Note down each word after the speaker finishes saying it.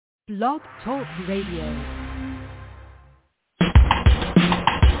Blog Talk Radio.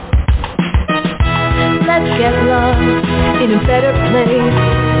 Let's get lost in a better place.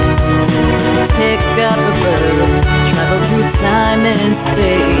 Pick up a book, travel through time and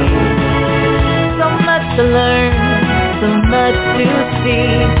space. So much to learn, so much to see.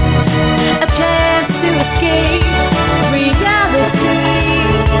 A chance to escape reality.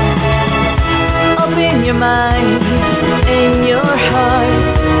 Open your mind and your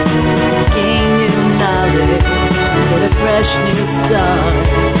heart. Gain new knowledge, get a fresh new start.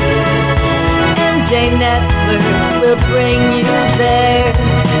 MJ Network will bring you there.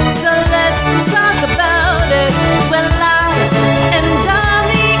 So let's talk about it. We're live and on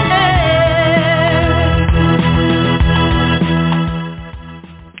the air.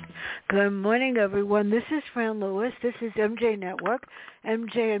 Good morning, everyone. This is Fran Lewis. This is MJ Network.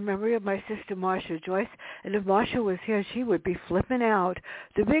 MJ in memory of my sister Marsha Joyce. And if Marsha was here, she would be flipping out.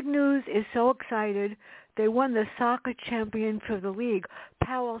 The big news is so excited. They won the soccer champion for the league,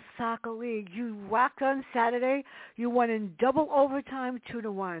 Powell Soccer League. You rocked on Saturday. You won in double overtime,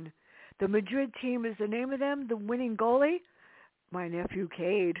 2-1. The Madrid team is the name of them. The winning goalie, my nephew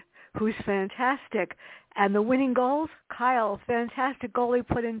Cade, who's fantastic. And the winning goals, Kyle, fantastic goalie,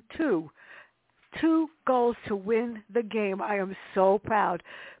 put in two goals to win the game. I am so proud.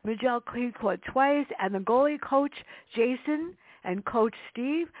 Miguel scored twice, and the goalie coach, Jason, and Coach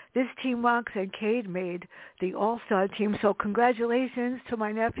Steve, this team rocks, and Cade made the All-Star team. So congratulations to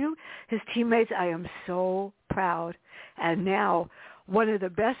my nephew, his teammates. I am so proud. And now, one of the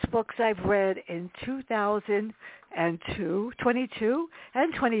best books I've read in 2022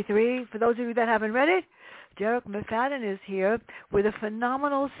 and 23. For those of you that haven't read it, Derek McFadden is here with a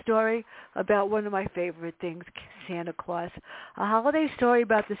phenomenal story about one of my favorite things, Santa Claus. A holiday story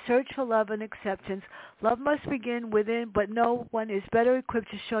about the search for love and acceptance. Love must begin within, but no one is better equipped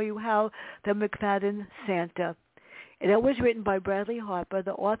to show you how than McFadden Santa. And it was written by Bradley Harper,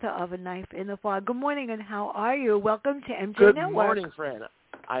 the author of A Knife in the Fog. Good morning, and how are you? Welcome to MJ Good Network. Good morning, Fran.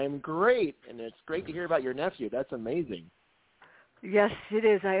 I am great, and it's great to hear about your nephew. That's amazing. Yes, it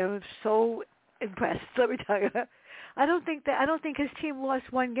is. I am so impressed. Let me tell you. I don't think his team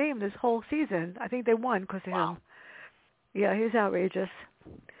lost one game this whole season. I think they won because of him. Yeah, he's outrageous.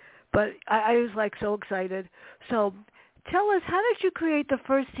 But I was like so excited. So tell us, how did you create the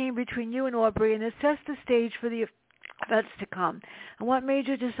first team between you and Aubrey, and it sets the stage for the events to come? And what made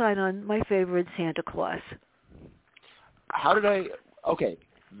you decide on my favorite, Santa Claus? Okay,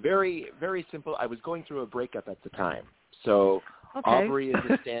 very, very simple. I was going through a breakup at the time. So okay. Aubrey is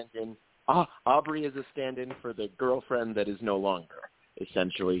a stand-in. Aubrey is a stand-in for the girlfriend that is no longer,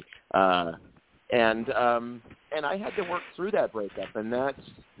 essentially. And I had to work through that breakup, and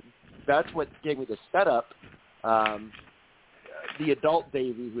that's what gave me the setup. The adult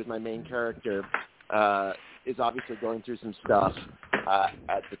Davey, who is my main character, is obviously going through some stuff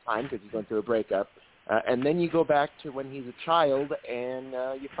at the time because he's going through a breakup. And then you go back to when he's a child, and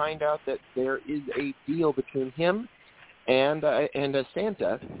you find out that there is a deal between him and a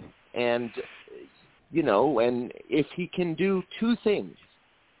Santa. And, and if he can do two things,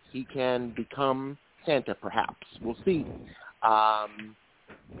 he can become Santa, perhaps. We'll see.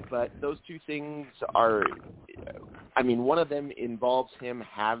 But those two things are, one of them involves him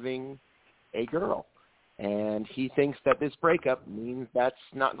having a girl. And he thinks that this breakup means that's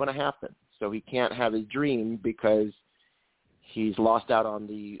not going to happen. So he can't have his dream because he's lost out on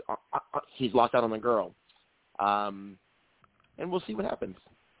the girl. And we'll see what happens.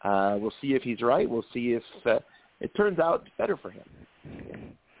 We'll see if he's right. We'll see if it turns out better for him.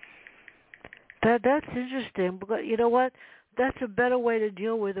 That's interesting. But you know what? That's a better way to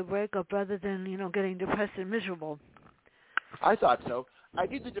deal with a breakup rather than, getting depressed and miserable. I thought so. I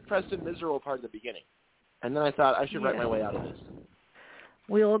did the depressed and miserable part at the beginning. And then I thought I should write my way out of this.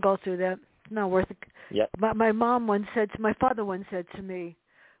 We all go through that. Not worth it. Yep. My father once said to me,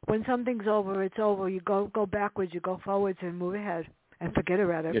 when something's over, it's over. You go backwards, you go forwards, and move ahead. And forget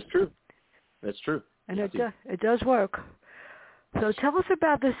about it. It's true. That's true. And it does work. So tell us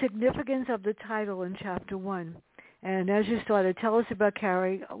about the significance of the title in Chapter 1. And as you started, tell us about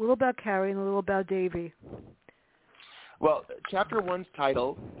Carrie, a little about Carrie and a little about Davey. Well, Chapter 1's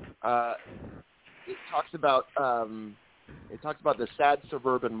title, it talks about the sad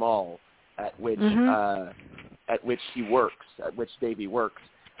suburban mall at which he works, at which Davey works.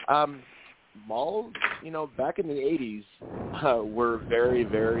 Malls, back in the 80s were very,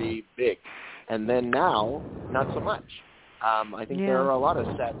 very big. And then now, not so much. I think there are a lot of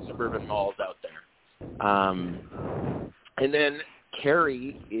sad suburban malls out there. And then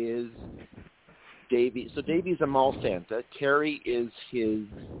Carrie Davey. So Davey's a mall Santa. Carrie is his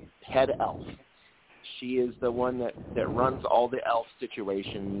head elf. She is the one that runs all the elf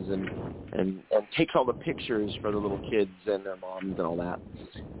situations and takes all the pictures for the little kids and their moms and all that.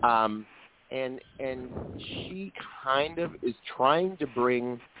 And she kind of is trying to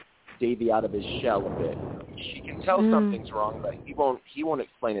bring Davey out of his shell a bit. She can tell something's wrong, but he won't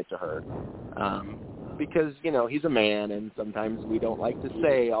explain it to her. Because, he's a man, and sometimes we don't like to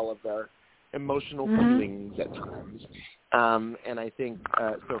say all of our emotional feelings at times. And I think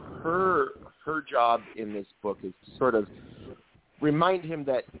so her job in this book is to sort of remind him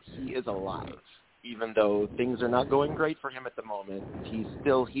that he is alive. Even though things are not going great for him at the moment, he's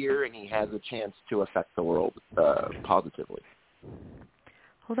still here and he has a chance to affect the world positively.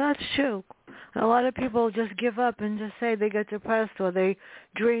 Well, that's true. A lot of people just give up and just say they get depressed or they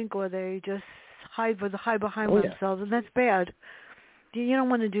drink or they just hide behind themselves, and that's bad. You don't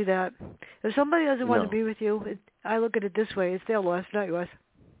want to do that. If somebody doesn't want to be with you, I look at it this way: it's their loss, not yours.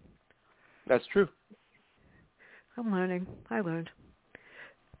 That's true. I'm learning. I learned.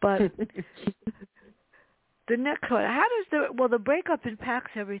 But the next one, how does the breakup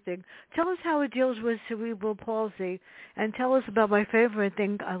impacts everything. Tell us how it deals with cerebral palsy, and tell us about my favorite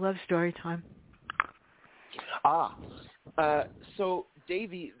thing. I love story time. So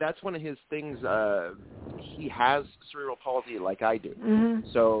Davey, that's one of his things. He has cerebral palsy like I do.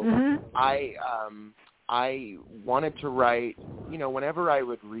 So I wanted to write, whenever I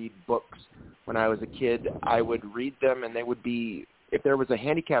would read books when I was a kid, I would read them and they would be, if there was a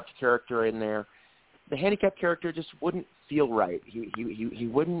handicapped character in there, the handicapped character just wouldn't feel right. He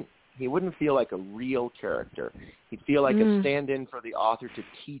wouldn't feel like a real character. He'd feel like a stand-in for the author to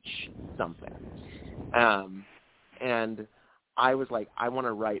teach something. And I was like, I want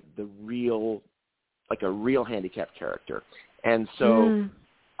to write a real handicapped character. And so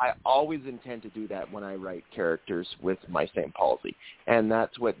I always intend to do that when I write characters with my same palsy. And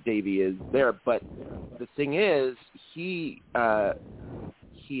that's what Davey is there. But the thing is, he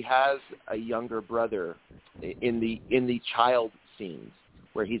has a younger brother in the child scenes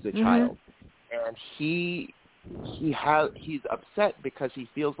where he's a child. And he's upset because he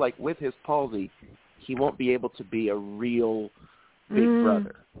feels like with his palsy, he won't be able to be a real big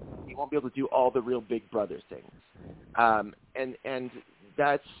brother. He won't be able to do all the real big brother things. And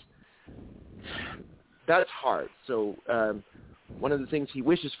that's hard. So one of the things he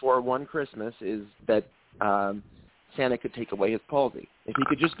wishes for one Christmas is that Santa could take away his palsy. If he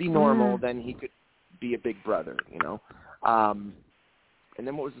could just be normal, then he could be a big brother, And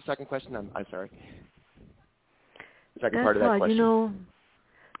then what was the second question? I'm sorry. The second part of that question.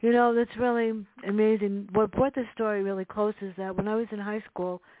 That's really amazing. What brought the story really close is that when I was in high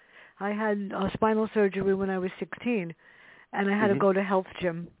school, I had spinal surgery when I was 16, and I had to go to health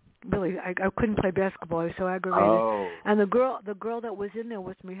gym. Really, I couldn't play basketball. I was so aggravated. Oh. And the girl that was in there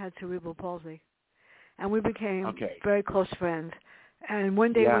with me had cerebral palsy, and we became very close friends. And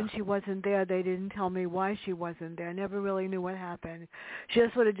one day when she wasn't there, they didn't tell me why she wasn't there. I never really knew what happened. She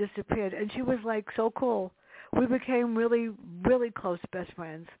just sort of disappeared, and she was like so cool. We became really, really close best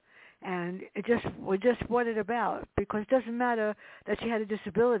friends, and we just what it about, because it doesn't matter that she had a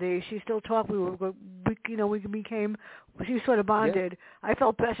disability. She still talked. We became. She sort of bonded. Yeah. I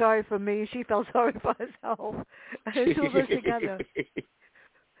felt sorry for me. She felt sorry for herself. And two of us together.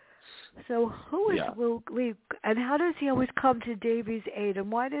 So who is Luke, and how does he always come to Davey's aid,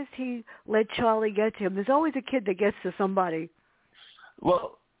 and why does he let Charlie get to him? There's always a kid that gets to somebody.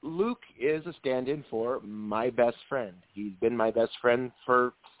 Well, Luke is a stand-in for my best friend. He's been my best friend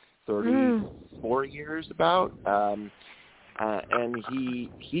for 34 years about, and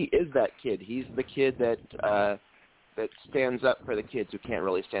he is that kid. He's the kid that stands up for the kids who can't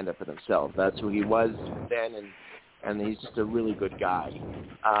really stand up for themselves. That's who he was then, and he's just a really good guy.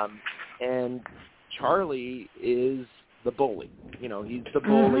 And Charlie is the bully. He's the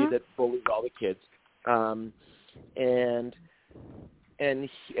bully that bullies all the kids. And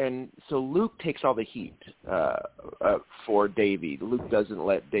so Luke takes all the heat for Davey. Luke doesn't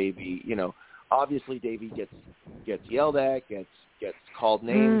let Davey, obviously Davey gets yelled at, gets called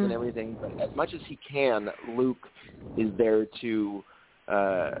names and everything, but as much as he can, Luke is there to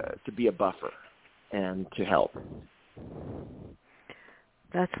be a buffer and to help.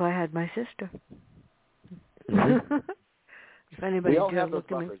 That's why I had my sister. If anybody we all have those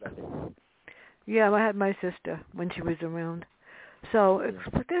buffers, I think. Yeah, I had my sister when she was around. So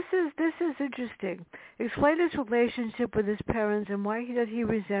this is interesting. Explain his relationship with his parents and why does he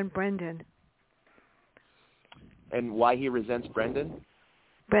resent Brendan? And why he resents Brendan?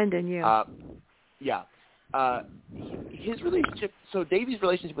 Brendan, yeah. Yeah. his relationship. So Davey's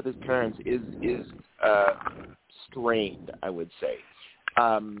relationship with his parents is strained, I would say.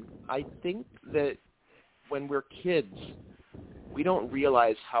 I think that when we're kids, we don't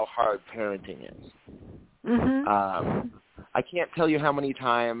realize how hard parenting is. Mm-hmm. I can't tell you how many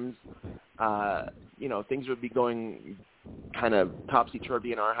times, things would be going kind of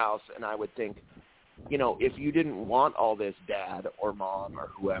topsy-turvy in our house, and I would think, if you didn't want all this, Dad or Mom or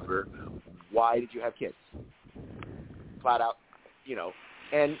whoever, why did you have kids? Flat out,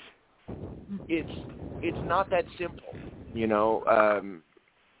 and it's not that simple,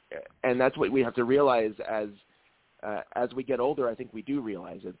 and that's what we have to realize as we get older. I think we do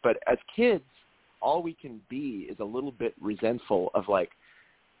realize it, but as kids, all we can be is a little bit resentful of like,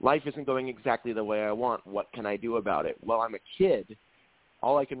 life isn't going exactly the way I want. What can I do about it? Well, I'm a kid.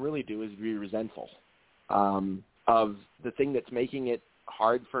 All I can really do is be resentful of the thing that's making it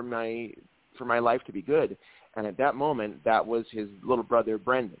hard for my life to be good. And at that moment, that was his little brother,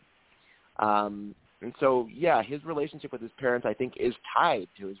 Brendan. And so, yeah, his relationship with his parents, I think, is tied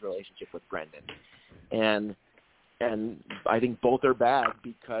to his relationship with Brendan. And I think both are bad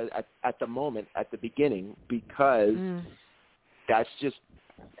because at the moment, at the beginning, because that's just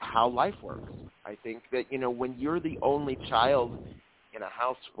how life works. I think that, when you're the only child in a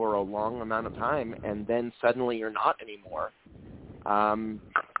house for a long amount of time and then suddenly you're not anymore,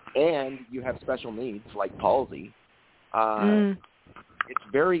 and you have special needs like palsy, it's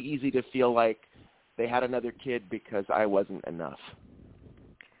very easy to feel like they had another kid because I wasn't enough.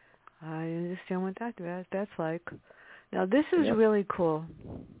 I understand what that's like. Now, this is really cool.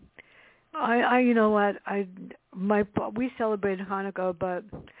 You know what? We celebrate Hanukkah, but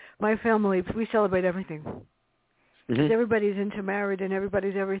my family, we celebrate everything. Because everybody's intermarried and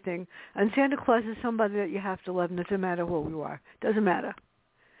everybody's everything. And Santa Claus is somebody that you have to love, and it doesn't matter who you are. Doesn't matter.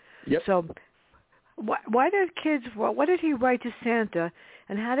 Yep. So, why did kids? What did he write to Santa?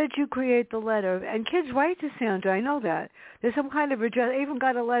 And how did you create the letter? And kids write to Santa. I know that. There's some kind of address. I even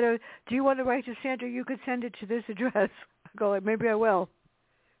got a letter. Do you want to write to Santa? You could send it to this address. I go, maybe I will.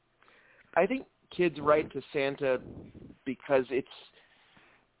 I think kids write to Santa because it's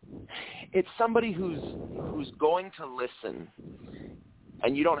somebody who's going to listen,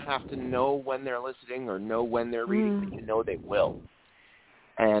 and you don't have to know when they're listening or know when they're reading, but you know they will.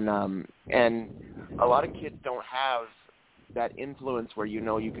 And a lot of kids don't have that influence where you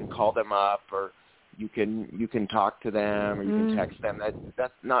can call them up or you can talk to them or you can text them.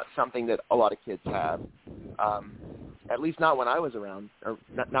 That's not something that a lot of kids have. At least not when I was around, or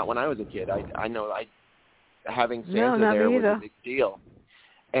not when I was a kid. I know having Santa there was a big deal.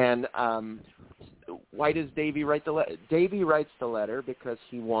 And why does Davey write the letter? Davey writes the letter because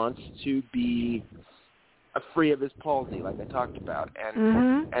he wants to be free of his palsy, like I talked about.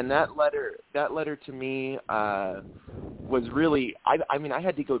 And that letter to me was really, I mean, I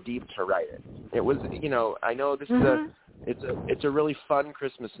had to go deep to write it. It was, I know this is it's a really fun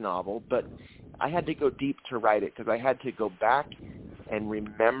Christmas novel, but I had to go deep to write it because I had to go back and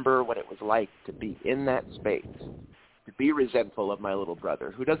remember what it was like to be in that space, to be resentful of my little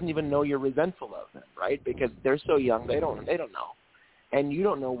brother, who doesn't even know you're resentful of them, right? Because they're so young, they don't know, and you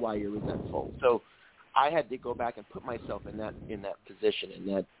don't know why you're resentful. So I had to go back and put myself in that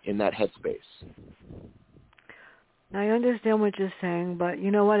position, in that headspace. I understand what you're saying, but you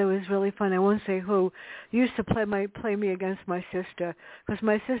know what? It was really fun. I won't say who used to play me against my sister, because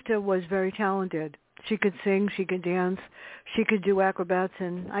my sister was very talented. She could sing, she could dance, she could do acrobats,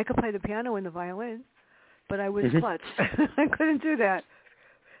 and I could play the piano and the violin, but I was klutz. I couldn't do that.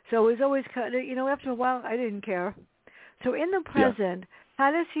 So it was always kind of, after a while, I didn't care. So in the present, how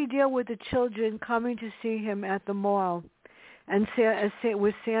does he deal with the children coming to see him at the mall and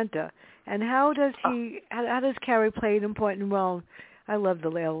with Santa? And how does Carrie play an important role? I love the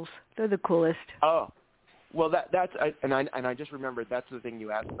Lils. They're the coolest. Oh, well, that's I just remembered that's the thing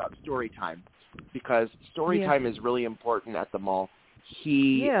you asked about, story time, because story time is really important at the mall.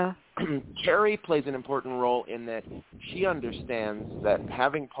 Carrie plays an important role in that she understands that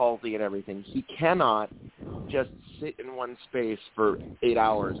having palsy and everything, he cannot just sit in one space for 8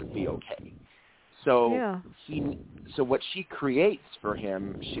 hours and be okay. So so what she creates for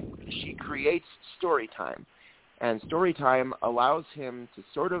him, she creates story time, and story time allows him to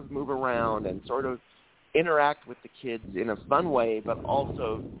sort of move around and sort of interact with the kids in a fun way, but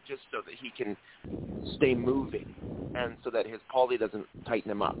also just so that he can stay moving and so that his palsy doesn't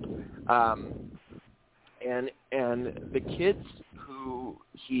tighten him up. And the kids who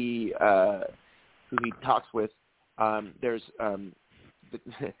he talks with, so there's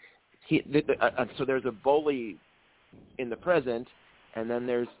a bully in the present, and then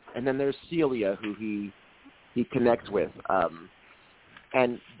there's Celia who he he connects with.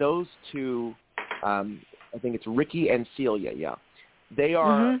 And those two, I think it's Ricky and Celia, yeah. They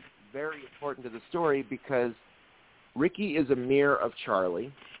are very important to the story because Ricky is a mirror of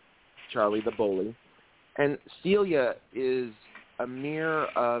Charlie the bully, and Celia is a mirror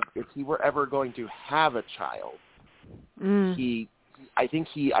of if he were ever going to have a child. I think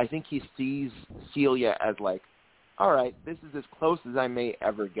he sees Celia as like, all right, this is as close as I may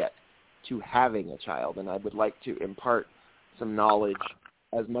ever get to having a child, and I would like to impart some knowledge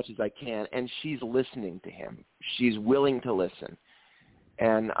as much as I can. And she's listening to him. She's willing to listen,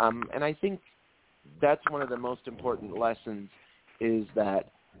 and I think that's one of the most important lessons is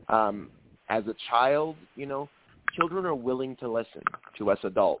that as a child, you know, children are willing to listen to us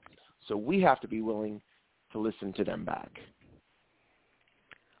adults, so we have to be willing to listen to them back.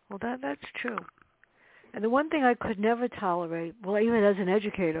 Well, that's true. And the one thing I could never tolerate, well, even as an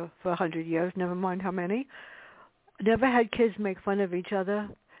educator for 100 years, never mind how many, never had kids make fun of each other,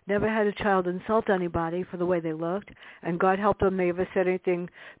 never had a child insult anybody for the way they looked, and God help them, they ever said anything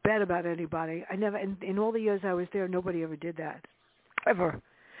bad about anybody. I never, in all the years I was there, nobody ever did that, ever,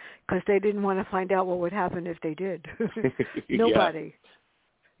 because they didn't want to find out what would happen if they did. Nobody.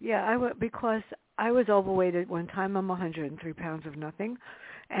 Because I was overweight at one time. I'm 103 pounds of nothing.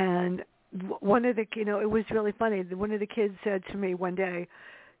 And one of the, it was really funny. One of the kids said to me one day,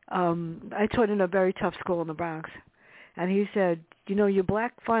 I taught in a very tough school in the Bronx, and he said, your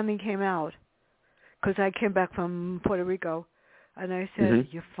black finally came out, because I came back from Puerto Rico. And I said,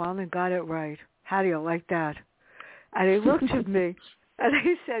 you finally got it right. How do you like that? And he looked at me, and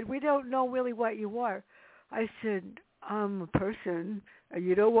he said, we don't know really what you are. I said, I'm a person, and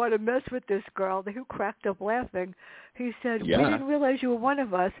you don't want to mess with this girl. He cracked up laughing. He said, we didn't realize you were one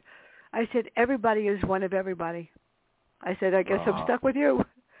of us. I said, everybody is one of everybody. I said, I guess I'm stuck with you.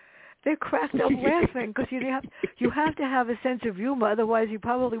 They cracked up laughing because you have to have a sense of humor. Otherwise, you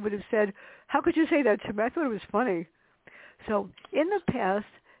probably would have said, how could you say that to me? I thought it was funny. So in the past,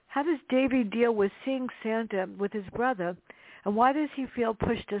 how does Davey deal with seeing Santa with his brother, and why does he feel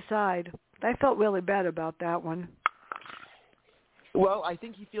pushed aside? I felt really bad about that one. Well, I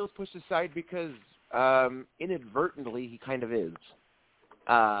think he feels pushed aside because inadvertently he kind of is.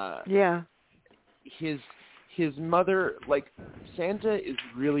 His mother, like, Santa is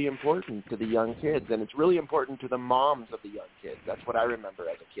really important to the young kids, and it's really important to the moms of the young kids. That's what I remember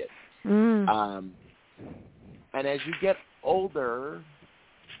as a kid. And as you get older,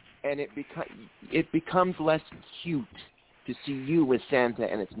 and it becomes less cute to see you with Santa,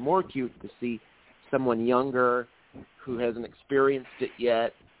 and it's more cute to see someone younger who hasn't experienced it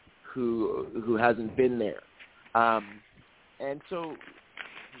yet, who hasn't been there. And so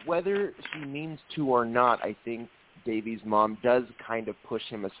whether she means to or not, I think Davey's mom does kind of push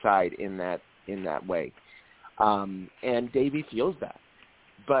him aside in that way. And Davey feels that.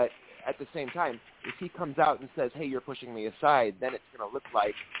 But at the same time, if he comes out and says, hey, you're pushing me aside, then it's going to look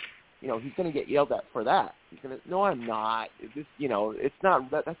like, he's going to get yelled at for that. He's going to, no, I'm not. It's not,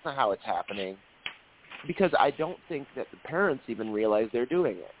 that's not how it's happening. Because I don't think that the parents even realize they're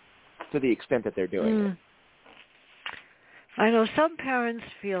doing it to the extent that they're doing it. I know some parents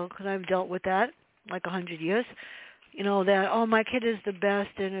feel, because I've dealt with that, like 100 years, that, oh, my kid is the best,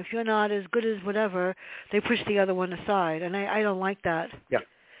 and if you're not as good as whatever, they push the other one aside, and I don't like that. Yeah.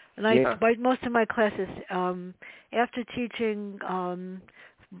 And by most of my classes, after teaching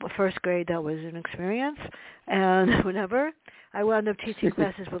first grade, that was an experience, and whenever, I wound up teaching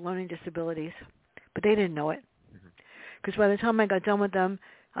classes with learning disabilities, but they didn't know it. Because by the time I got done with them,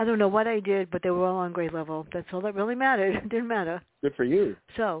 I don't know what I did, but they were all on grade level. That's all that really mattered. It didn't matter. Good for you.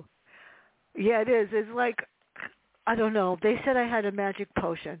 So, yeah, it is. It's like, I don't know. They said I had a magic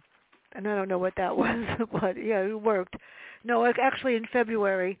potion, and I don't know what that was, but, yeah, it worked. No, actually, in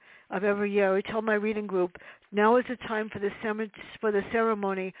February of every year, I tell my reading group, now is the time for the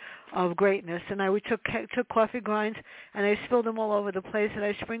ceremony of greatness. And I took coffee grinds, and I spilled them all over the place, and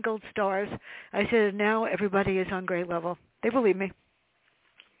I sprinkled stars. I said, now everybody is on grade level. They believe me.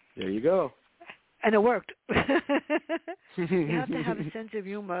 There you go. And it worked. You have to have a sense of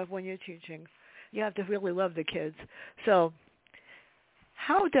humor when you're teaching. You have to really love the kids. So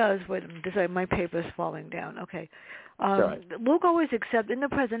how does my paper's falling down. Okay. Right. Luke always accepts, in the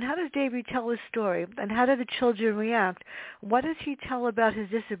present, how does Davey tell his story, and how do the children react? What does he tell about his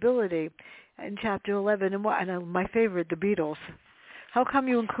disability in Chapter 11? And my favorite, the Beatles. How come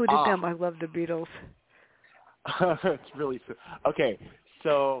you included them? I love the Beatles. It's really okay.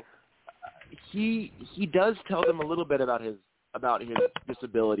 So he does tell them a little bit about his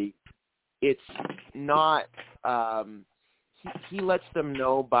disability. It's not. He lets them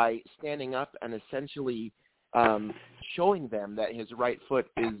know by standing up and essentially showing them that his right foot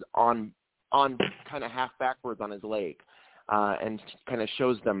is on kind of half backwards on his leg, and kind of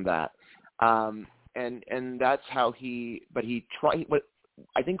shows them that. And that's how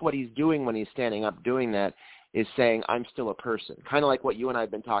I think what he's doing when he's standing up doing that is saying, I'm still a person, kind of like what you and I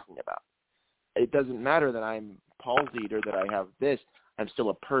have been talking about. It doesn't matter that I'm palsied or that I have this, I'm still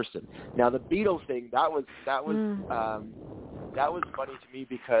a person. Now the Beatles thing, that was funny to me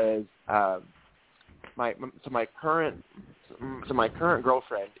because my current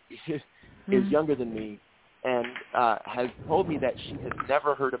girlfriend is younger than me, and has told me that she has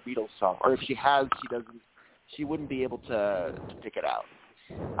never heard a Beatles song, or if she has, she wouldn't be able to pick it out.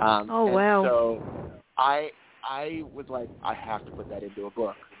 Wow! So I was like, I have to put that into a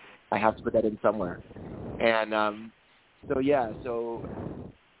book. I have to put that in somewhere. And so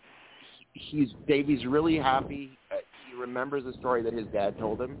Davey's really happy. He remembers a story that his dad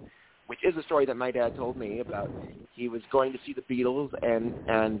told him, which is a story that my dad told me about. He was going to see the Beatles, and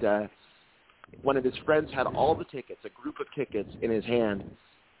one of his friends had all the tickets, a group of tickets in his hand,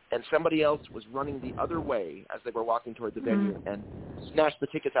 and somebody else was running the other way as they were walking toward the venue and snatched the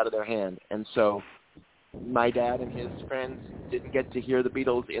tickets out of their hand. And so my dad and his friends didn't get to hear the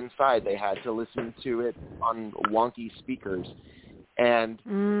Beatles inside. They had to listen to it on wonky speakers. And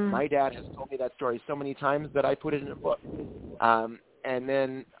my dad has told me that story so many times that I put it in a book. And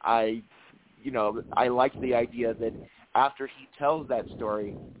then I liked the idea that after he tells that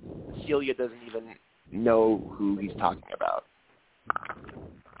story, Celia doesn't even know who he's talking about.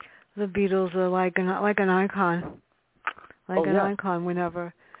 The Beatles are like an icon, icon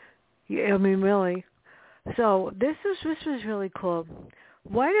whenever. I mean, really. So this was really cool.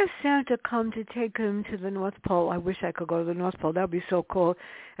 Why does Santa come to take him to the North Pole? I wish I could go to the North Pole. That would be so cool.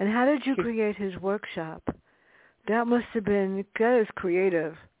 And how did you create his workshop? That is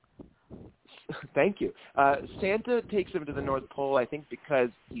creative. Thank you. Santa takes him to the North Pole, I think, because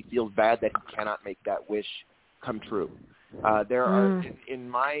he feels bad that he cannot make that wish come true. There are in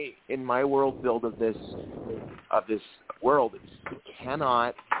my world build of this world, you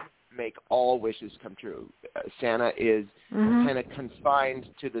cannot make all wishes come true. Santa is kind of confined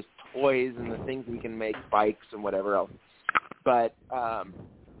to the toys and the things we can make, bikes and whatever else. But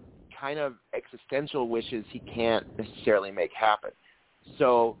kind of existential wishes he can't necessarily make happen.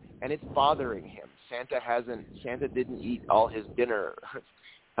 So, and it's bothering him. Santa didn't eat all his dinner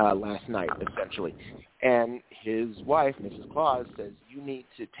last night, essentially. And his wife, Mrs. Claus, says, you need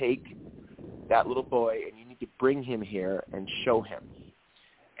to take that little boy and you need to bring him here and show him.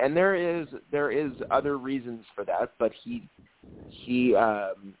 And there is other reasons for that, but he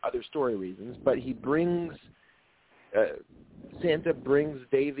other story reasons, but he brings Santa brings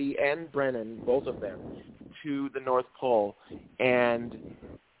Davey and Brennan, both of them, to the North Pole, and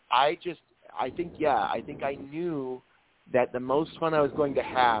I think I knew that the most fun I was going to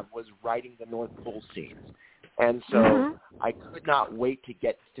have was writing the North Pole scenes. And so I could not wait to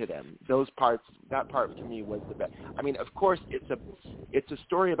get to them. That part to me was the best. I mean, of course, it's a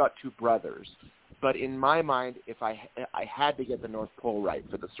story about two brothers, but in my mind, if I had to get the North Pole right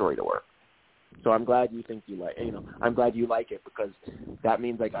for the story to work. So I'm glad you think I'm glad you like it, because that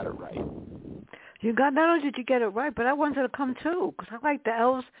means I got it right. Not only did you get it right, but I wanted to come too, because I like the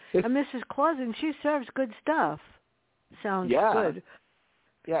elves and Mrs. Claus, and she serves good stuff. Sounds good.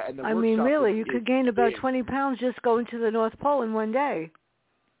 Yeah, and I mean, really, you could gain about 20 pounds just going to the North Pole in one day.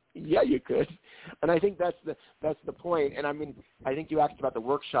 Yeah, you could, and I think that's the point. And I mean, I think you asked about the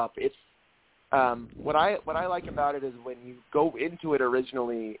workshop. It's what I like about it is when you go into it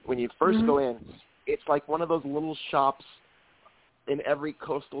originally, when you first go in, it's like one of those little shops in every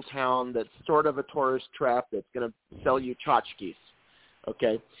coastal town that's sort of a tourist trap that's going to sell you tchotchkes,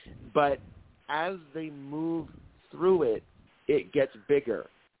 okay? But as they move through it, it gets bigger,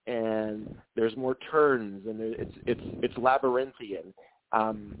 and there's more turns, and it's labyrinthian,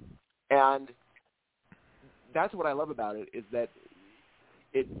 and that's what I love about it, is that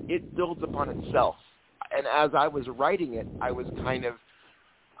it builds upon itself. And as I was writing it, I was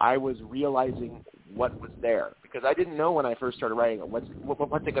realizing what was there, because I didn't know when I first started writing it what's it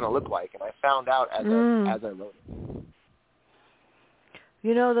going to look like, and I found out as I wrote it.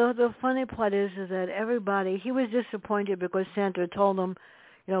 You know, the funny part is that everybody, he was disappointed because Santa told him,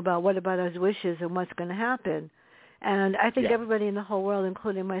 about his wishes and what's going to happen. And I think everybody in the whole world,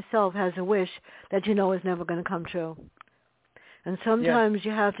 including myself, has a wish that is never going to come true. And sometimes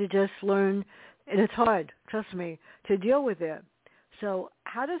you have to just learn, and it's hard, trust me, to deal with it. So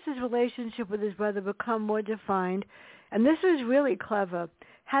how does his relationship with his brother become more defined? And this is really clever.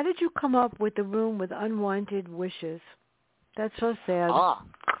 How did you come up with the room with unwanted wishes? That's so sad.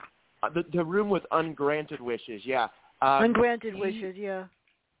 the room with ungranted wishes. Yeah. Ungranted wishes. Yeah.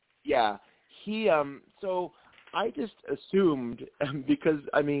 Yeah. He. So I just assumed because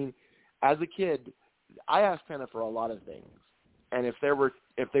I mean, as a kid, I asked Santa for a lot of things, and if they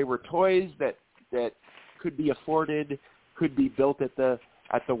were toys that could be afforded, could be built at the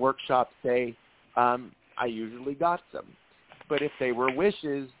workshop, say, I usually got them. But if they were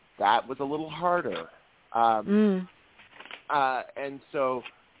wishes, that was a little harder. And so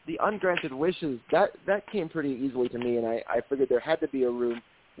the ungranted wishes, that came pretty easily to me, and I figured there had to be a room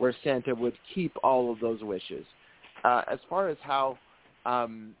where Santa would keep all of those wishes. As far as how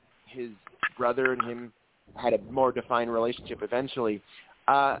his brother and him had a more defined relationship eventually,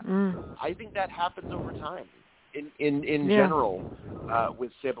 I think that happens over time in general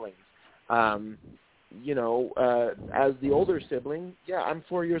with siblings. As the older sibling, I'm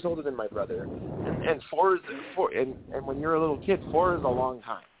 4 years older than my brother, and four, and when you're a little kid, 4 is a long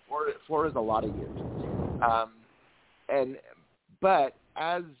time. Four is a lot of years. But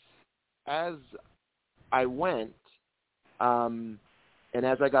as I went, and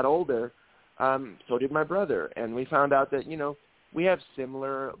as I got older, so did my brother, and we found out that we have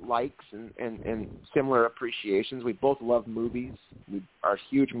similar likes and similar appreciations. We both love movies. We are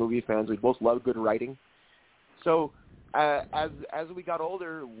huge movie fans. We both love good writing. So as we got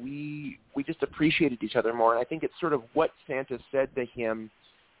older, we just appreciated each other more. And I think it's sort of what Santa said to him,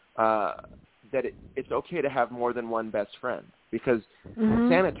 that it's okay to have more than one best friend, because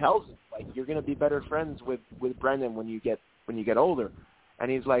Santa tells him, like, you're going to be better friends with Brendan when you get older, and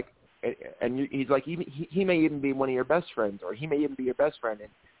he's like, he may even be one of your best friends, or he may even be your best friend.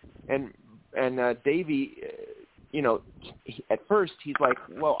 And Davey, at first he's like,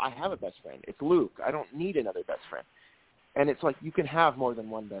 well, I have a best friend. It's Luke. I don't need another best friend. And it's like, you can have more than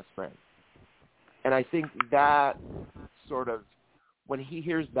one best friend. And I think that sort of, when he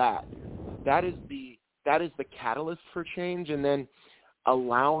hears that is the catalyst for change, and then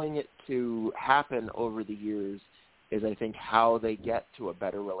allowing it to happen over the years is, I think, how they get to a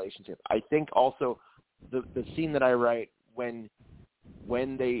better relationship. I think also the scene that I write when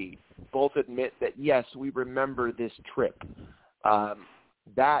they both admit that, yes, we remember this trip,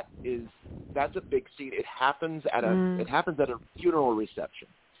 that's a big scene. It happens at a funeral reception,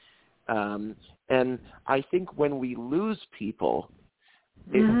 and I think when we lose people,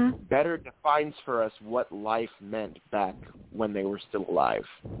 it better defines for us what life meant back when they were still alive.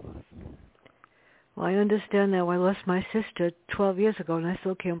 Well, I understand that. I lost my sister 12 years ago, and I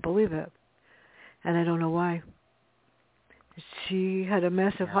still can't believe it. And I don't know why. She had a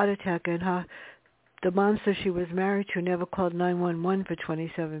massive heart attack, and the monster she was married to never called 911 for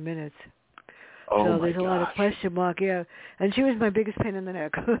 27 minutes. So there's a lot of question mark, yeah. And she was my biggest pain in the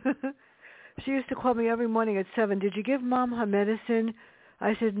neck. She used to call me every morning at 7. Did you give Mom her medicine?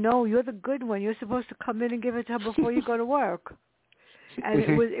 I said, no, you're the good one. You're supposed to come in and give it to her before you go to work. And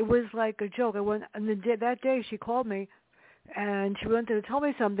it was like a joke. That day she called me, and she wanted to tell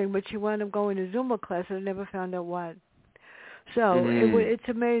me something, but she wound up going to Zumba class, and I never found out what. So it's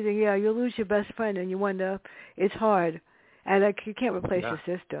amazing. Yeah, you lose your best friend, and you wonder, it's hard. And you can't replace your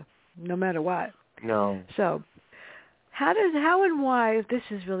sister, no matter what. No. So how and why, if this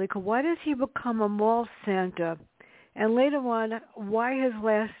is really cool, why does he become a mall Santa? And later on, why his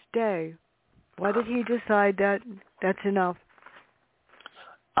last day? Why did he decide that that's enough?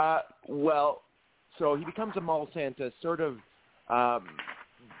 Well, so he becomes a mall Santa sort of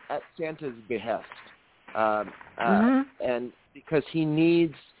at Santa's behest, and because he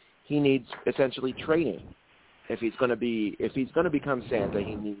needs essentially training. If he's going to become Santa,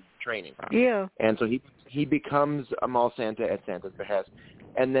 he needs training. Yeah. And so he becomes a mall Santa at Santa's behest,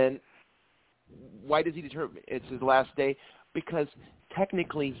 and then why does he determine it's his last day? Because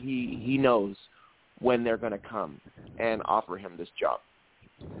technically he knows when they're going to come and offer him this job.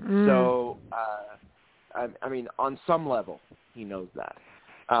 So, I mean, on some level, he knows that.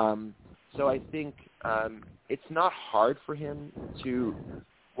 So I think it's not hard for him to,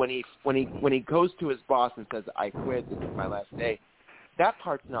 when he goes to his boss and says, "I quit, this is my last day," that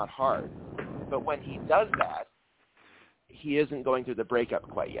part's not hard. But when he does that, he isn't going through the breakup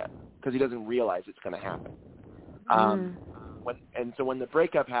quite yet, because he doesn't realize it's going to happen. So when the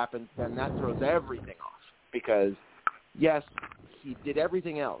breakup happens, then that throws everything off, because yes, he did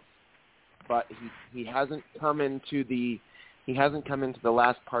everything else, but he hasn't come into the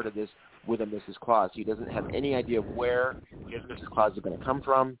last part of this with a Mrs. Claus. He doesn't have any idea of where his Mrs. Claus is going to come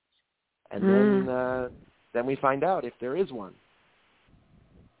from, and then we find out if there is one.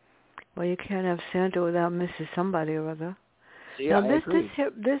 Well, you can't have Santa without Mrs. Somebody or other. Yeah, now, I agree.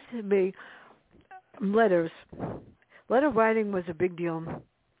 This would be letters. Letter writing was a big deal.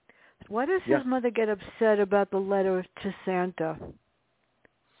 Why does his mother get upset about the letter to Santa?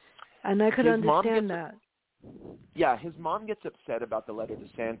 And I could understand that. Yeah, his mom gets upset about the letter to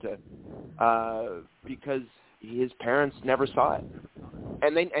Santa because his parents never saw it,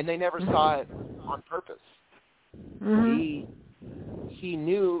 and they never saw it on purpose. Mm-hmm. He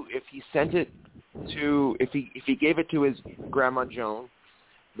knew if he sent it to if he gave it to his Grandma Joan,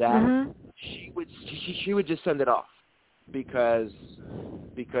 that she would just send it off because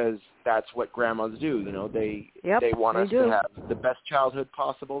that's what grandmas do. You know, they want us to have the best childhood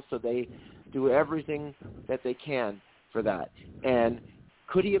possible, so they do everything that they can for that. And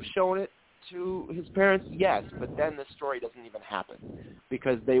could he have shown it to his parents? Yes, but then the story doesn't even happen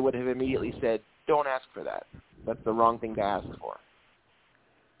because they would have immediately said, "Don't ask for that. That's the wrong thing to ask for."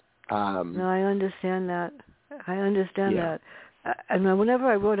 No, I understand that. That. And whenever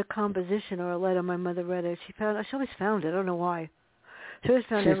I wrote a composition or a letter, my mother read it. She always found it. I don't know why. She always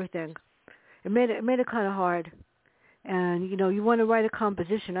found everything. It made it kind of hard. And, you know, you want to write a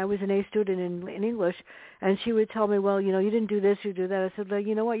composition. I was an A student in English, and she would tell me, well, you know, you didn't do this, you do that. I said, well,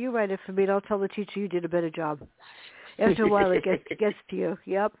 you know what, you write it for me, and I'll tell the teacher you did a better job. After a while, it gets to you.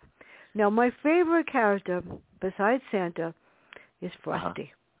 Yep. Now, my favorite character, besides Santa, is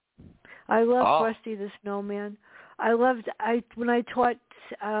Frosty. I love Frosty the Snowman. When I taught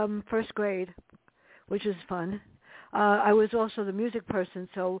first grade, which was fun, I was also the music person,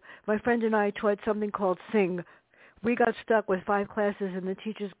 so my friend and I taught something called Sing. We got stuck with 5 classes, and the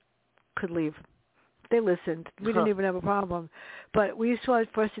teachers could leave. They listened. We didn't even have a problem. But we saw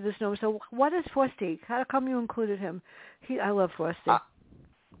Frosty the Snowman. So what is Frosty? How come you included him? I love Frosty.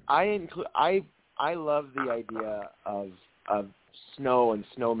 I love the idea of snow and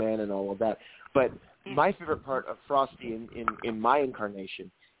snowman and all of that. But my favorite part of Frosty in my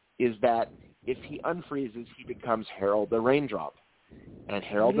incarnation is that if he unfreezes, he becomes Harold the Raindrop. And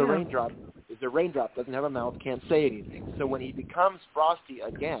Harold the Raindrop is a raindrop, doesn't have a mouth, can't say anything. So when he becomes Frosty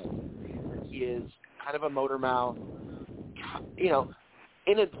again, he is kind of a motor mouth, you know,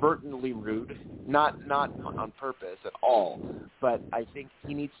 inadvertently rude, not on purpose at all. But I think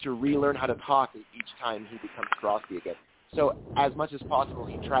he needs to relearn how to talk each time he becomes Frosty again. So as much as possible,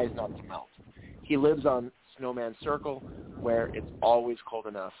 he tries not to melt. He lives on Snowman Circle, where it's always cold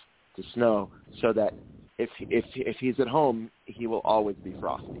enough to snow, so that if he's at home, he will always be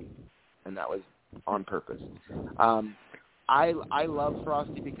Frosty, and that was on purpose. I love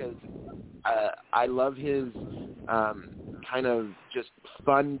Frosty because I love his kind of just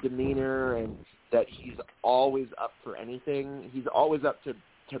fun demeanor, and that he's always up for anything. He's always up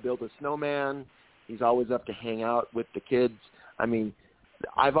to build a snowman. He's always up to hang out with the kids. I mean,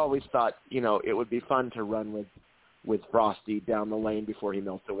 I've always thought, you know, it would be fun to run with Frosty down the lane before he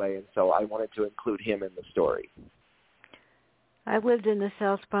melts away, and so I wanted to include him in the story. I lived in the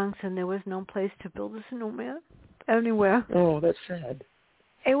South Bronx, and there was no place to build a snowman anywhere. Oh, that's sad.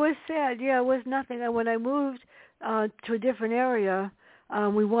 It was sad, yeah, it was nothing. And when I moved to a different area,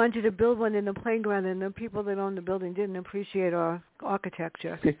 we wanted to build one in the playground, and the people that owned the building didn't appreciate our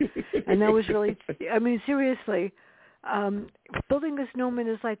architecture. And that was really, I mean, seriously, building a snowman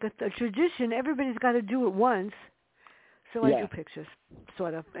is like a tradition. Everybody's got to do it once. So I do pictures,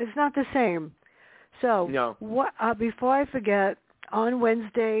 sort of. It's not the same. So before I forget, on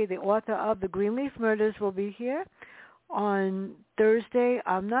Wednesday, the author of The Greenleaf Murders will be here. On Thursday,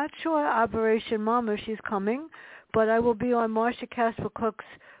 I'm not sure, Operation Mama, she's coming, but I will be on Marsha Casper Cook's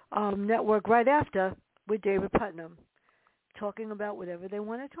network right after with David Putnam, talking about whatever they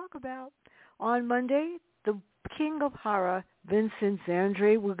want to talk about. On Monday, the King of Horror, Vincent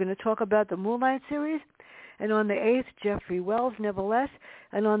Zandri, we're going to talk about the Moonlight series. And on the 8th, Jeffrey Wells, Nevertheless.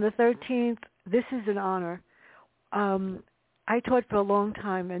 And on the 13th, this is an honor. I taught for a long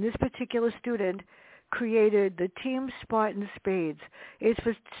time, and this particular student created the Team Spartan Spades. It's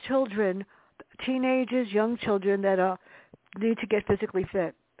for children, teenagers, young children that need to get physically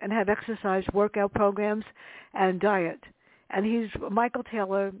fit and have exercise, workout programs, and diet. And Michael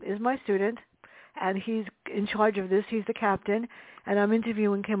Taylor is my student, and he's in charge of this. He's the captain. And I'm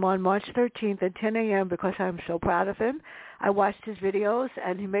interviewing him on March 13th at 10 a.m. because I'm so proud of him. I watched his videos,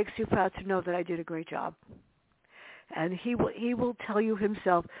 and he makes you proud to know that I did a great job. And he will tell you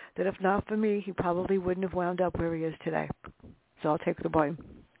himself that if not for me, he probably wouldn't have wound up where he is today. So I'll take the blame.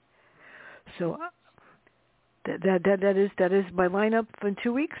 So that is my lineup for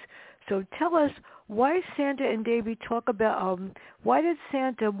 2 weeks. So tell us, why Santa and Davey talk about, why did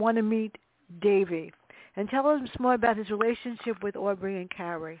Santa want to meet Davey? And tell us more about his relationship with Aubrey and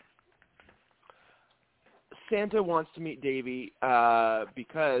Carrie. Santa wants to meet Davey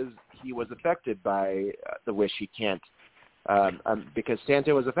because he was affected by the wish he can't because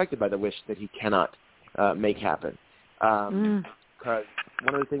Santa was affected by the wish that he cannot make happen. Because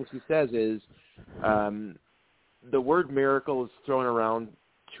one of the things he says is the word miracle is thrown around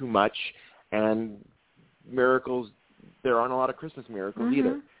too much, and miracles, there aren't a lot of Christmas miracles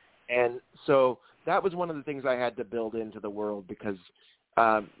either. And so that was one of the things I had to build into the world because,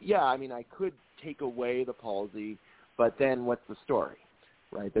 I mean, I could take away the palsy, but then what's the story,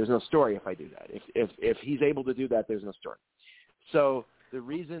 right? There's no story if I do that. If he's able to do that, there's no story. So the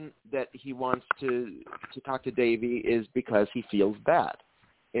reason that he wants to talk to Davey is because he feels bad.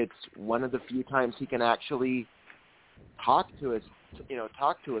 It's one of the few times he can actually talk to a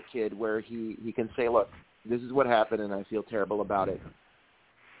kid where he can say, look, this is what happened and I feel terrible about it,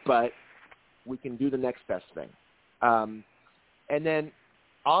 but we can do the next best thing. And then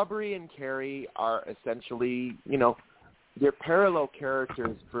Aubrey and Carrie are essentially, they're parallel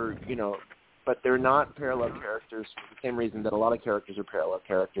characters but they're not parallel characters for the same reason that a lot of characters are parallel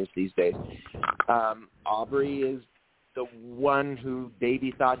characters these days. Aubrey is the one who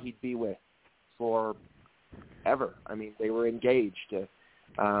Davey thought he'd be with forever. I mean, they were engaged.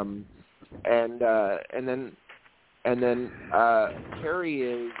 And then Carrie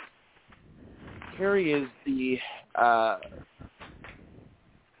is the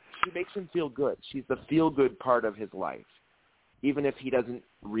she makes him feel good. She's the feel-good part of his life, even if he doesn't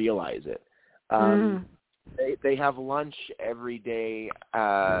realize it. They have lunch every day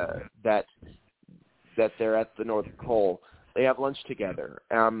that they're at the North Pole. They have lunch together.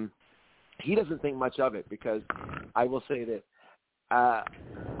 He doesn't think much of it because I will say that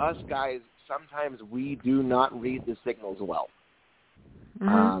us guys, sometimes we do not read the signals well.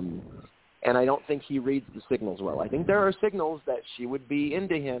 And I don't think he reads the signals well. I think there are signals that she would be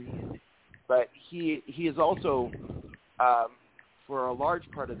into him, but he is also, for a large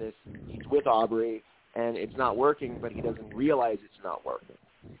part of this, he's with Aubrey, and it's not working, but he doesn't realize it's not working,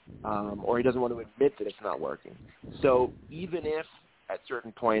 or he doesn't want to admit that it's not working. So even if at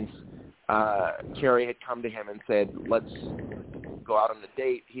certain points Carrie had come to him and said, let's go out on a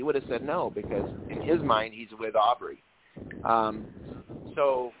date, he would have said no, because in his mind he's with Aubrey.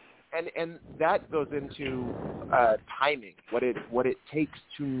 And that goes into timing, what it takes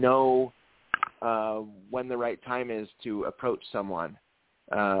to know when the right time is to approach someone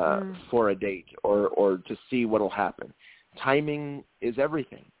for a date or to see what will happen. Timing is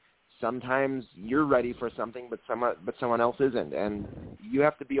everything. Sometimes you're ready for something, but someone else isn't, and you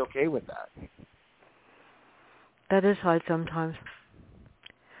have to be okay with that. That is hard sometimes.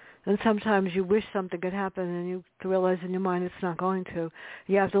 And sometimes you wish something could happen, and you realize in your mind it's not going to.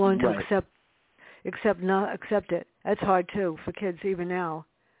 You have to learn to accept it. That's hard too for kids even now.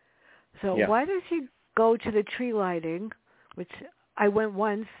 So why does he go to the tree lighting, which I went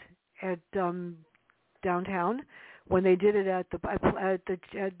once at downtown when they did it at the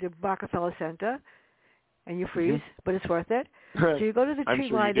Rockefeller Center, and you freeze, but it's worth it. So you go to the tree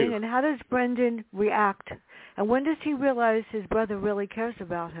lighting, and how does Brendan react? And when does he realize his brother really cares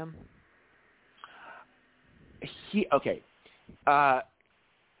about him? They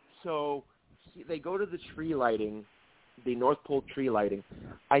go to the tree lighting, the North Pole tree lighting.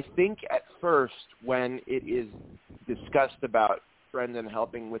 I think at first when it is discussed about Brendan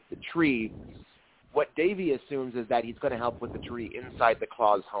helping with the tree, what Davey assumes is that he's going to help with the tree inside the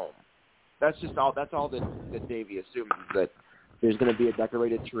Claus home. That's all that Davey assumes, is that there's going to be a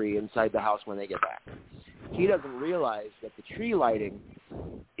decorated tree inside the house when they get back. He doesn't realize that the tree lighting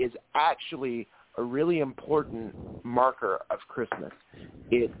is actually a really important marker of Christmas.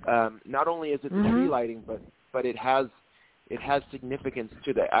 It not only is it the tree lighting, but it has significance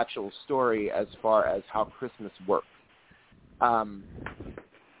to the actual story as far as how Christmas works. And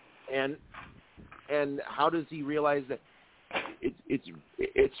how does he realize that?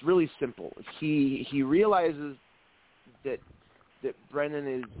 It's really simple. He realizes that Brennan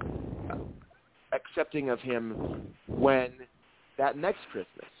is accepting of him when that next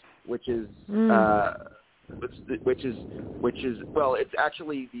Christmas, which is it's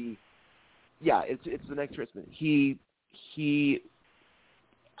actually it's the next Christmas. He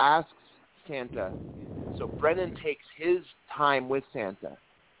asks Santa. So Brennan takes his time with Santa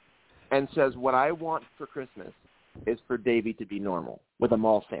and says, what I want for Christmas is for Davey to be normal with a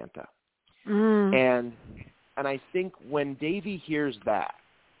mall Santa. And I think when Davey hears that,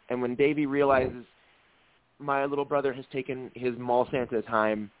 and when Davey realizes my little brother has taken his mall Santa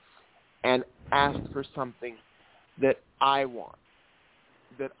time and asked for something that I want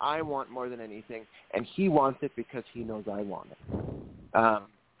more than anything, and he wants it because he knows I want it.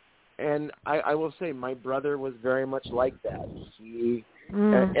 And I will say my brother was very much like that. He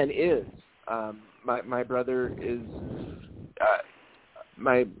and is. My brother is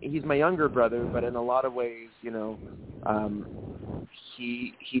he's my younger brother, but in a lot of ways,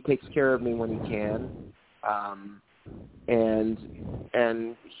 he takes care of me when he can, and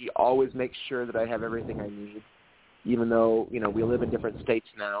he always makes sure that I have everything I need, even though we live in different states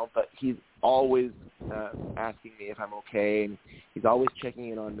now. But he's always asking me if I'm okay, and he's always checking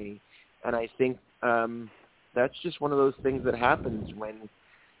in on me. And I think that's just one of those things that happens when,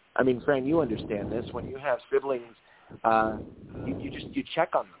 Fran, you understand this. When you have siblings, you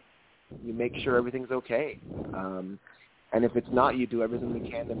check on them. You make sure everything's okay. And if it's not, you do everything you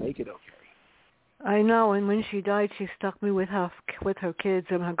can to make it okay. I know. And when she died, she stuck me with her kids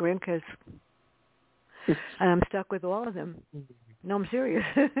and her grandkids. And I'm stuck with all of them. No, I'm serious.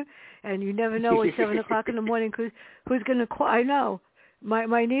 And you never know at 7 o'clock in the morning who's going to call. I know.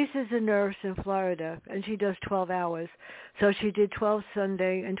 My niece is a nurse in Florida, and she does 12 hours. So she did 12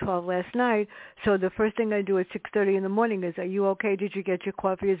 Sunday and 12 last night. So the first thing I do at 6:30 in the morning is, are you okay? Did you get your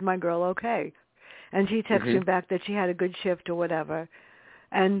coffee? Is my girl okay? And she texts me back that she had a good shift or whatever.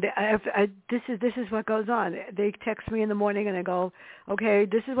 And this is what goes on. They text me in the morning, and I go, okay,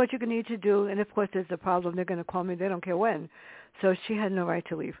 this is what you're going to need to do. And, of course, there's a problem. They're going to call me. They don't care when. So she had no right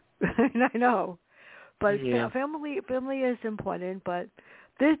to leave. And I know. But family is important. But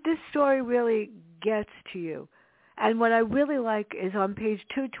this story really gets to you. And what I really like is on page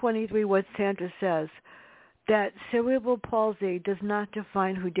 223 what Sandra says, that cerebral palsy does not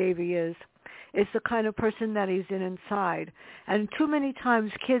define who Davey is. It's the kind of person that he's inside. And too many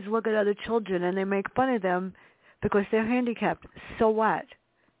times kids look at other children and they make fun of them because they're handicapped. So what?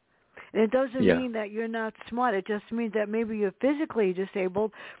 And it doesn't mean that you're not smart. It just means that maybe you're physically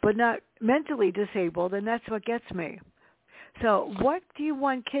disabled but not mentally disabled, and that's what gets me. So what do you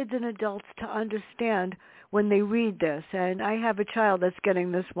want kids and adults to understand when they read this? And I have a child that's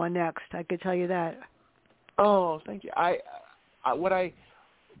getting this one next. I could tell you that. Oh, thank you.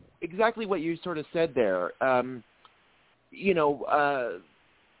 Exactly what you sort of said there. A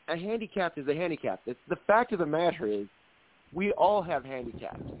handicap is a handicap. The fact of the matter is, we all have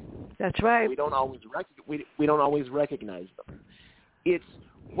handicaps. That's right. We don't always recognize them. It's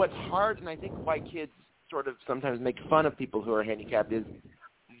what's hard, and I think why kids sort of sometimes make fun of people who are handicapped is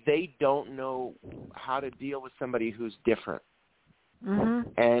they don't know how to deal with somebody who's different. Mm-hmm.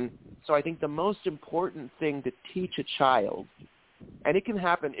 And so I think the most important thing to teach a child, and it can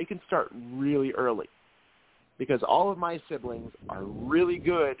start really early, because all of my siblings are really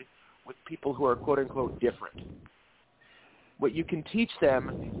good with people who are quote-unquote different. What you can teach them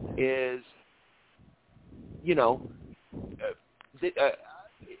is,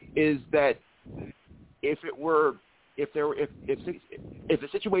 is that if the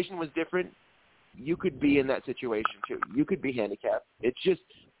situation was different, you could be in that situation too. You could be handicapped. It's just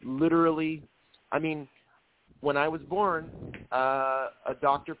literally, when I was born, a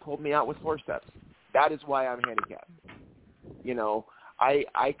doctor pulled me out with forceps. That is why I'm handicapped.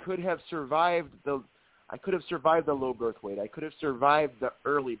 I could have survived the low birth weight. I could have survived the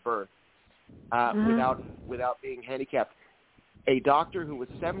early birth without being handicapped. A doctor who was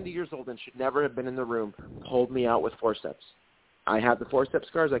 70 years old and should never have been in the room pulled me out with forceps. I have the forceps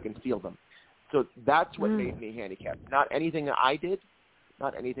scars. I can feel them. So that's what made me handicapped. Not anything that I did,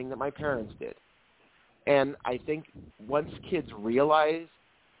 not anything that my parents did. And I think once kids realize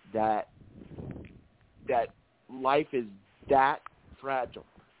that life is that fragile,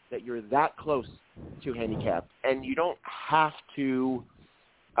 that you're that close to handicap, and you don't have to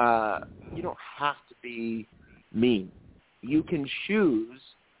be mean. You can choose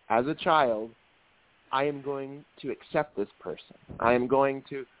as a child, I am going to accept this person. I am going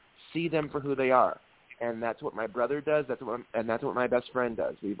to see them for who they are. And that's what my brother does. That's what my best friend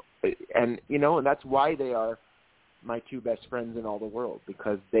does. And that's why they are my two best friends in all the world,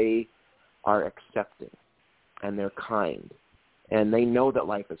 because they are accepting and they're kind and they know that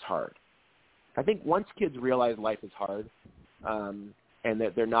life is hard. I think once kids realize life is hard, and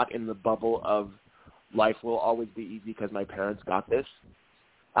that they're not in the bubble of life will always be easy because my parents got this,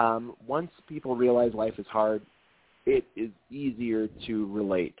 once people realize life is hard, it is easier to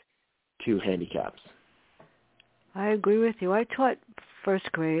relate to handicaps. I agree with you. I taught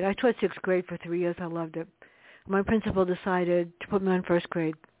first grade. I taught sixth grade for 3 years. I loved it. My principal decided to put me on first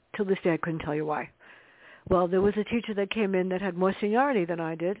grade. Till this day, I couldn't tell you why. Well, there was a teacher that came in that had more seniority than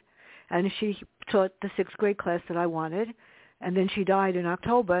I did, and she taught the sixth grade class that I wanted, and then she died in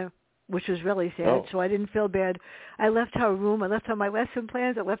October, which was really sad, so I didn't feel bad. I left her room. I left her my lesson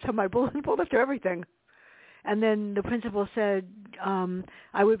plans. I left her my bulletin board. I left her everything. And then the principal said,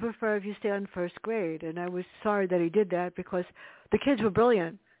 I would prefer if you stay on first grade. And I was sorry that he did that because the kids were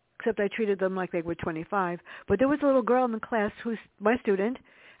brilliant. except I treated them like they were 25. But there was a little girl in the class who's my student,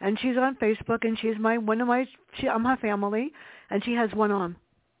 and she's on Facebook, and she's I'm her family, and she has one arm.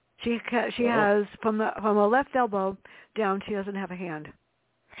 She has from her left elbow down, she doesn't have a hand,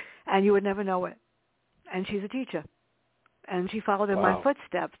 and you would never know it. And she's a teacher, and she followed in my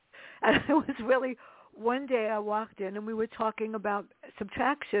footsteps. And it was really, one day I walked in and we were talking about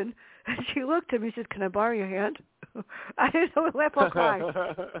subtraction, and she looked at me and said, "Can I borrow your hand?" I didn't know, laugh or cry.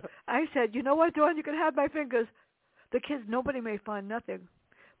 I said, "You know what, Dawn, you can have my fingers." The kids, nobody may find nothing,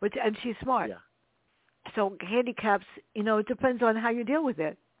 and she's smart. Yeah. So handicaps, it depends on how you deal with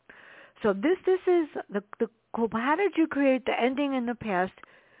it. So this is the how did you create the ending in the past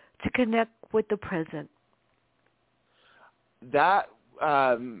to connect with the present? That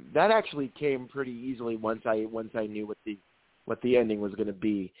actually came pretty easily once I knew what the ending was going to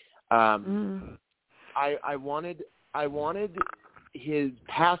be. I wanted his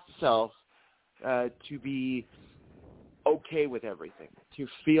past self to be okay with everything, to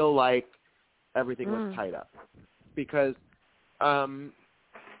feel like everything was tied up, because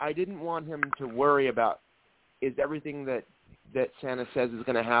I didn't want him to worry about, is everything that Santa says is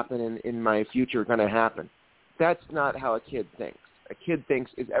going to happen in my future going to happen. That's not how a kid thinks. A kid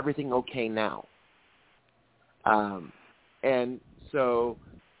thinks, is everything okay now? And so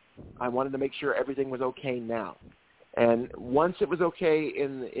I wanted to make sure everything was okay now. And once it was okay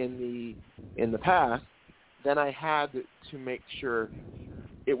in the past, then I had to make sure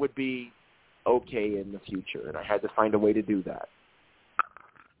it would be okay in the future, and I had to find a way to do that.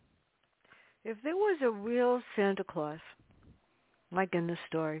 If there was a real Santa Claus, like in this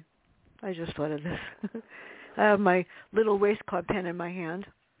story, I just thought of this. I have my little waistcoat pen in my hand.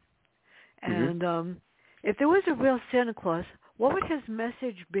 And if there was a real Santa Claus, what would his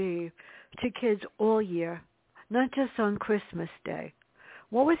message be to kids all year, not just on Christmas Day?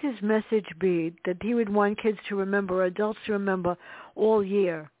 What would his message be that he would want kids to remember, adults to remember all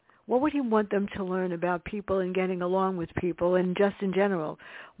year? What would he want them to learn about people and getting along with people and just in general?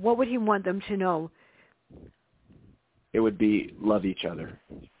 What would he want them to know? It would be love each other.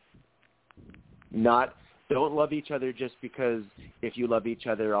 Don't love each other just because if you love each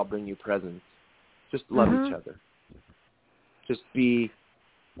other, I'll bring you presents. Just love each other. Just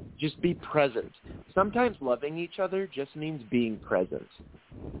be present. Sometimes loving each other just means being present.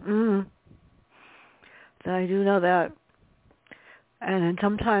 I do know that. And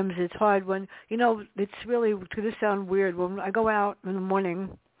sometimes it's hard when, it's really, to this sound weird, when I go out in the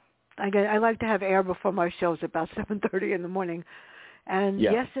morning, I like to have air before my shows about 7:30 in the morning. And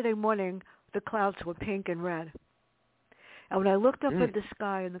yesterday morning, the clouds were pink and red. And when I looked up at the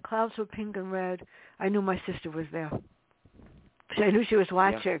sky and the clouds were pink and red, I knew my sister was there. I knew she was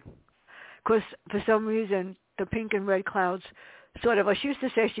watching. Because for some reason, the pink and red clouds sort of, she used to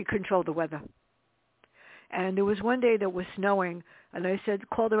say she controlled the weather. And there was one day that was snowing, and I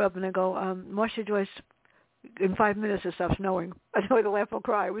called her up, and I go, Marsha Joyce, in 5 minutes it stopped snowing. I don't know, to laugh or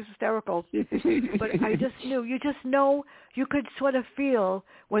cry. It was hysterical. But I just knew. You just know, you could sort of feel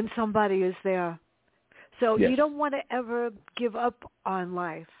when somebody is there. So you don't want to ever give up on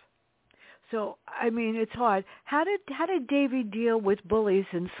life. So, it's hard. How did Davey deal with bullies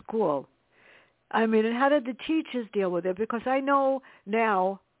in school? And how did the teachers deal with it? Because I know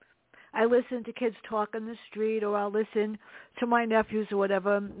now, I listen to kids talk on the street, or I'll listen to my nephews or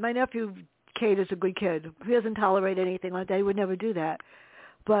whatever. My nephew, Kate, is a good kid. He doesn't tolerate anything like that. He would never do that.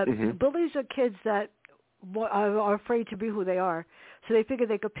 But bullies are kids that are afraid to be who they are. So they figure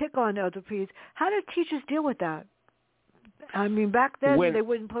they could pick on other kids. How did teachers deal with that? Back then they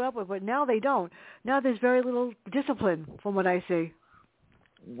wouldn't put up with it, but now they don't. Now there's very little discipline from what I see.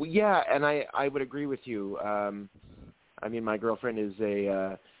 Well, yeah, and I would agree with you. My girlfriend is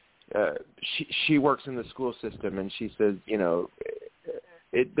she works in the school system, and she says,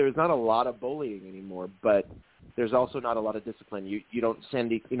 there's not a lot of bullying anymore, but there's also not a lot of discipline. You don't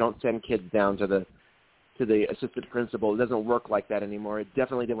send kids down to the assistant principal. It doesn't work like that anymore. It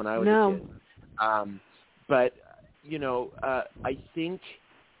definitely did when I was a kid. But I think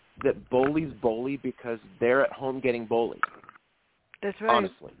that bullies bully because they're at home getting bullied. That's right.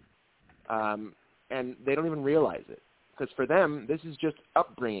 Honestly, and they don't even realize it. Because for them, this is just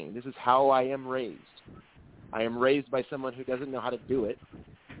upbringing. This is how I am raised. I am raised by someone who doesn't know how to do it,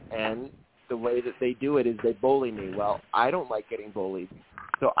 and the way that they do it is they bully me. Well, I don't like getting bullied,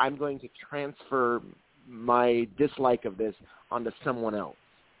 so I'm going to transfer my dislike of this onto someone else.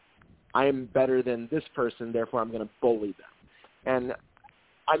 I am better than this person, therefore I'm going to bully them. And,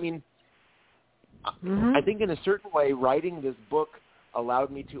 I think in a certain way, writing this book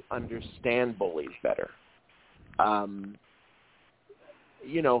allowed me to understand bullies better.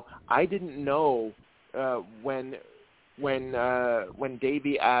 I didn't know when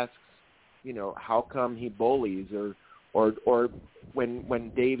Davey asks, how come he bullies, or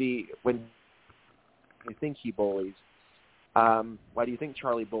when I think he bullies. Why do you think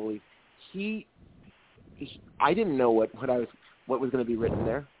Charlie bullies? I didn't know what was going to be written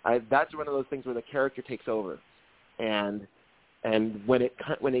there. That's one of those things where the character takes over, and when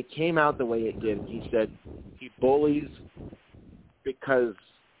it came out the way it did, he said he bullies because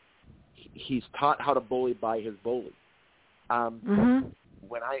he's taught how to bully by his bully.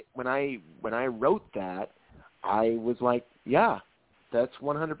 When I wrote that, I was like, yeah, that's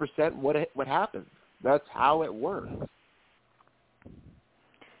 100% what happened. That's how it works.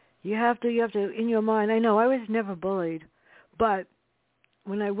 You have to, in your mind, I know I was never bullied, but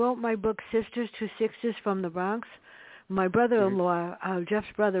when I wrote my book, Sisters to Sixers from the Bronx, my brother-in-law,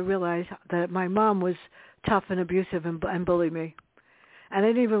 Jeff's brother, realized that my mom was tough and abusive and bullied me. And I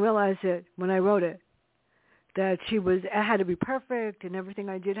didn't even realize it when I wrote it, that I had to be perfect and everything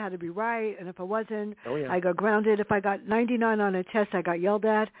I did had to be right. And if I wasn't, I got grounded. If I got 99 on a test, I got yelled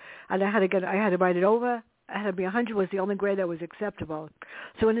at, and I had to write it over. I had to be 100 was the only grade that was acceptable.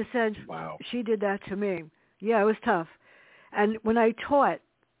 So in a sense, she did that to me. Yeah, it was tough. And when I taught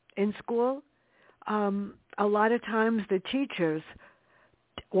in school, a lot of times the teachers,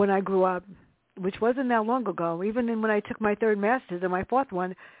 when I grew up, which wasn't that long ago, even when I took my third master's and my fourth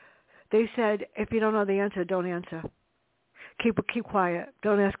one, they said, if you don't know the answer, don't answer. Keep quiet.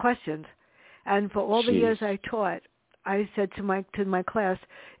 Don't ask questions. And for all the years I taught, I said to my class,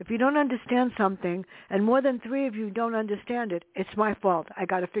 if you don't understand something, and more than 3 of you don't understand it, it's my fault. I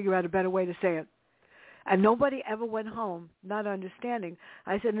got to figure out a better way to say it. And nobody ever went home not understanding.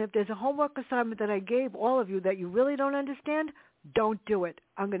 I said, and if there's a homework assignment that I gave all of you that you really don't understand, don't do it.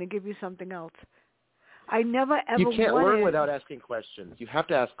 I'm going to give you something else. I never ever You can't learn without asking questions. You have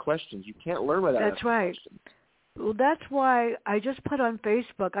to ask questions. You can't learn without asking questions. Well, that's why I just put on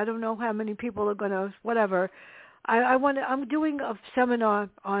Facebook. I don't know how many people are going to, whatever. I'm doing a seminar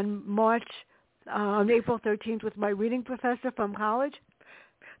on April 13th with my reading professor from college,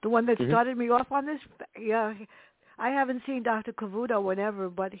 the one that started me off on this. Yeah, I haven't seen Dr. Cavuto whenever,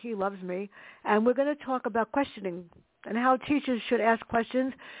 but he loves me. And we're going to talk about questioning and how teachers should ask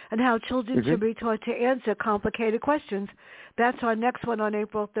questions and how children should be taught to answer complicated questions. That's our next one on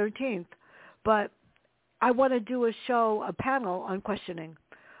April 13th. But I want to do a panel on questioning,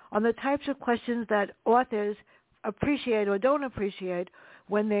 on the types of questions that authors appreciate or don't appreciate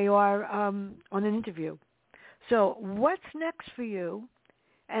when they are on an interview. So what's next for you?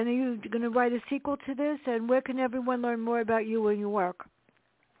 And are you going to write a sequel to this? And where can everyone learn more about you and your work?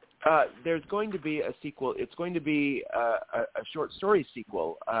 There's going to be a sequel. It's going to be a short story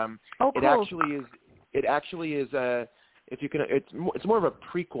sequel. Cool. It actually is. If you can, it's more of a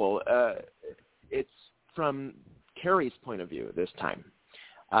prequel. It's from Carrie's point of view this time,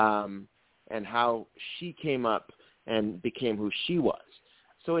 and how she came up and became who she was.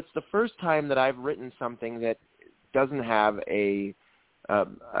 So it's the first time that I've written something that doesn't have a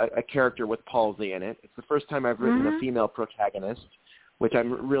character with palsy in it. It's the first time I've written a female protagonist, which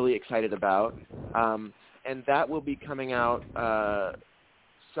I'm really excited about. And that will be coming out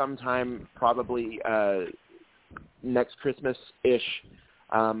sometime probably next Christmas-ish.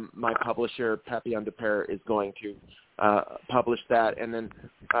 My publisher, Papillon de Pere, is going to publish that. And then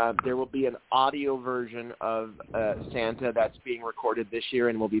there will be an audio version of Santa that's being recorded this year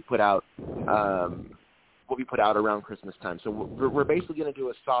and will be put out around Christmas time. So we're basically going to do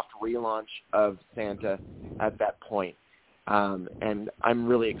a soft relaunch of Santa at that point. And I'm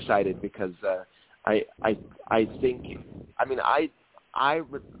really excited because I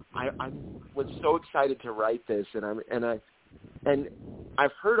was so excited to write this, and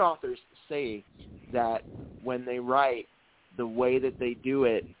I've heard authors say that when they write, the way that they do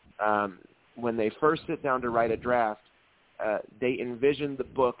it, when they first sit down to write a draft, they envision the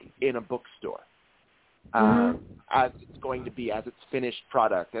book in a bookstore as it's going to be, as its finished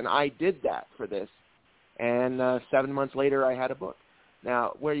product. And I did that for this. And 7 months later, I had a book.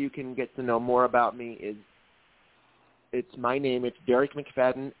 Now, where you can get to know more about me is, it's my name. It's Derek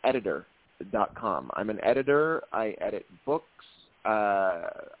McFadden, editor.com. I'm an editor. I edit books.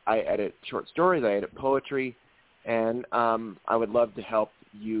 I edit short stories. I edit poetry. And I would love to help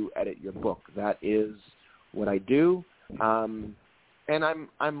you edit your book. That is what I do. And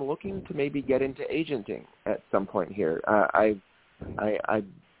I'm looking to maybe get into agenting at some point here. I've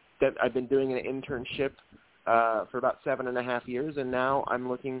been doing an internship for about 7.5 years, and now I'm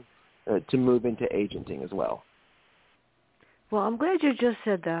looking to move into agenting as well. Well, I'm glad you just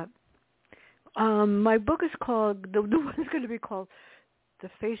said that. My book is called, the one's going to be called The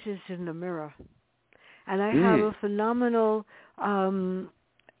Faces in the Mirror. And I have a phenomenal,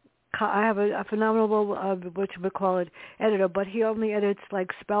 editor, but he only edits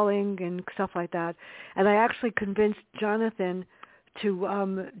like spelling and stuff like that. And I actually convinced Jonathan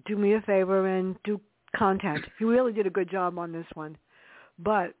to do me a favor and do content. He really did a good job on this one.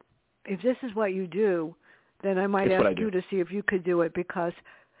 But if this is what you do, then I might ask you to see if you could do it, because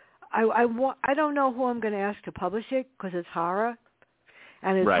I don't know who I'm going to ask to publish it, because it's horror.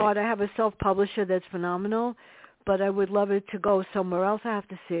 And it's hard. I have a self-publisher that's phenomenal, but I would love it to go somewhere else. I have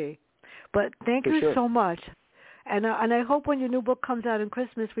to see. But thank you so much. And I hope when your new book comes out in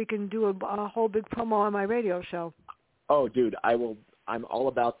Christmas, we can do a whole big promo on my radio show. Oh, dude, I will. I'm all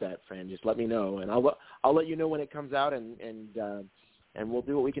about that, Fran. Just let me know, and I'll let you know when it comes out, and we'll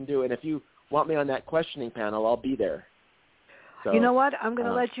do what we can do. And if you want me on that questioning panel, I'll be there. So, you know what? I'm going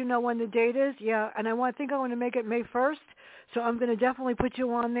to let you know when the date is. Yeah, and I think I want to make it May 1st. So I'm going to definitely put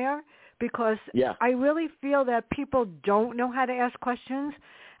you on there, because I really feel that people don't know how to ask questions,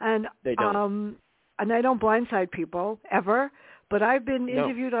 and they don't. And I don't blindside people ever, but I've been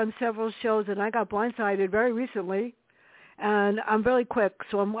interviewed on several shows, and I got blindsided very recently, and I'm really quick,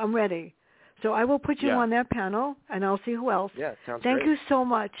 so I'm ready. So I will put you on that panel, and I'll see who else. Yeah, sounds Thank great. you so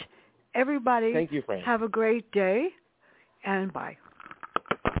much, everybody. Thank you, Fran. Have a great day, and bye.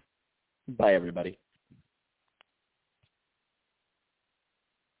 Bye, everybody.